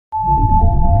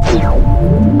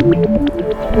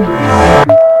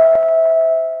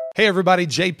Hey everybody,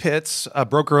 Jay Pitts, a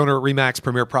broker owner at RE/MAX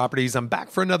Premier Properties. I'm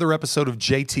back for another episode of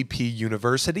JTPU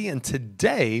University, and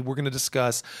today we're going to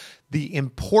discuss the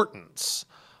importance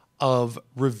of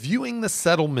reviewing the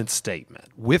settlement statement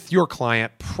with your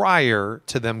client prior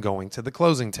to them going to the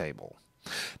closing table.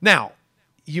 Now,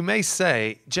 you may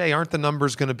say, Jay, aren't the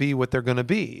numbers going to be what they're going to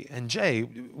be? And Jay,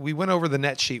 we went over the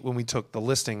net sheet when we took the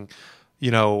listing,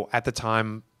 at the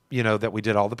time, that we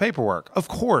did all the paperwork. Of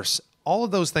course, all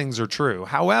of those things are true.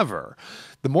 However,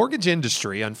 the mortgage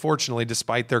industry, unfortunately,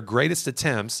 despite their greatest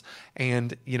attempts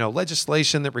and,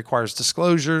 legislation that requires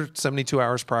disclosure 72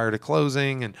 hours prior to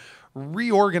closing and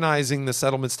reorganizing the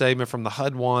settlement statement from the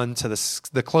HUD-1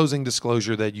 to the closing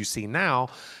disclosure that you see now,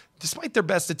 despite their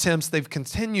best attempts, they've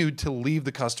continued to leave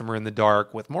the customer in the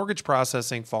dark with mortgage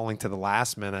processing falling to the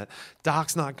last minute,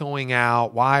 docs not going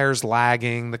out, wires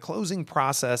lagging. The closing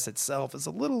process itself is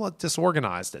a little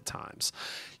disorganized at times.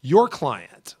 Your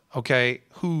client,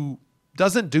 who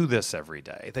doesn't do this every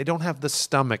day, they don't have the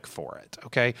stomach for it,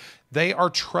 they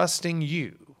are trusting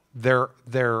you, their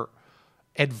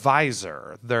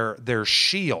advisor, their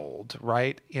shield,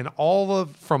 right,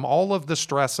 from all of the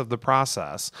stress of the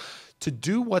process, to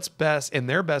do what's best in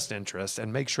their best interest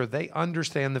and make sure they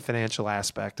understand the financial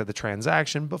aspect of the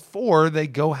transaction before they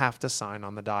go have to sign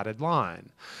on the dotted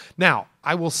line. Now,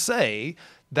 I will say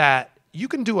that you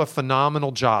can do a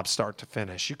phenomenal job start to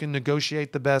finish. You can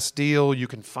negotiate the best deal. You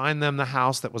can find them the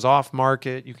house that was off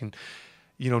market. You can,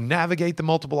 navigate the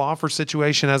multiple offer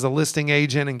situation as a listing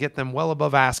agent and get them well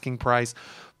above asking price.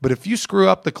 But if you screw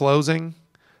up the closing,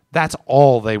 that's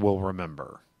all they will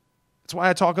remember. That's why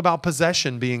I talk about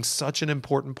possession being such an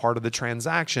important part of the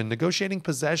transaction. Negotiating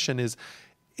possession is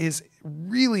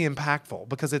really impactful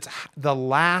because it's the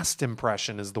last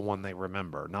impression is the one they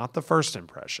remember, not the first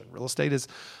impression. Real estate is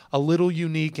a little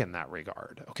unique in that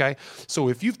regard, So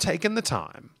if you've taken the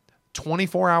time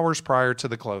 24 hours prior to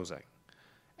the closing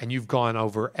and you've gone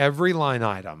over every line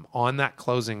item on that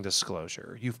closing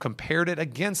disclosure, you've compared it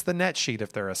against the net sheet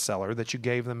if they're a seller that you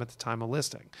gave them at the time of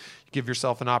listing. You give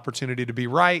yourself an opportunity to be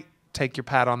right, take your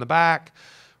pat on the back,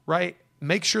 right?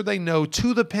 Make sure they know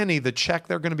to the penny the check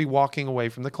they're going to be walking away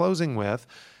from the closing with.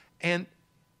 And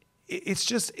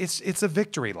it's a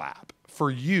victory lap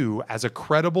for you as a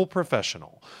credible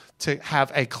professional to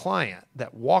have a client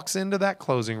that walks into that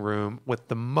closing room with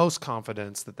the most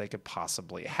confidence that they could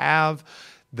possibly have,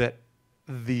 that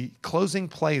the closing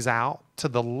plays out to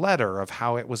the letter of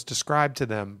how it was described to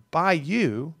them by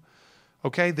you.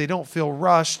 They don't feel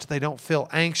rushed. They don't feel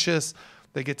anxious.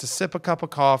 They get to sip a cup of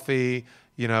coffee,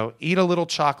 eat a little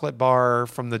chocolate bar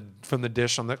from the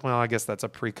dish on the. Well, I guess that's a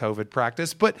pre-COVID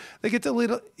practice, but they get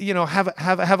to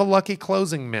have a lucky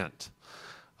closing mint.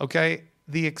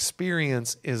 The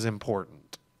experience is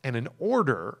important, and in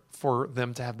order for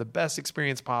them to have the best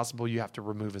experience possible, you have to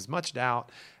remove as much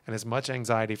doubt and as much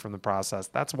anxiety from the process.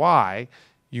 That's why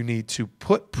you need to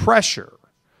put pressure,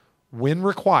 when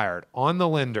required, on the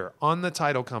lender, on the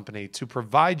title company to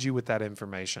provide you with that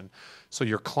information so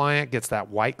your client gets that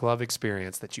white glove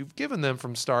experience that you've given them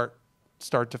from start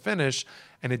to finish,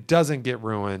 and it doesn't get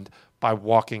ruined by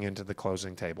walking into the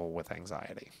closing table with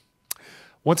anxiety.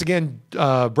 Once again,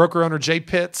 broker owner Jay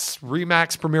Pitts,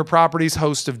 RE/MAX Premier Properties,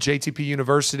 host of JTPU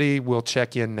University. We'll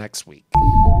check in next week.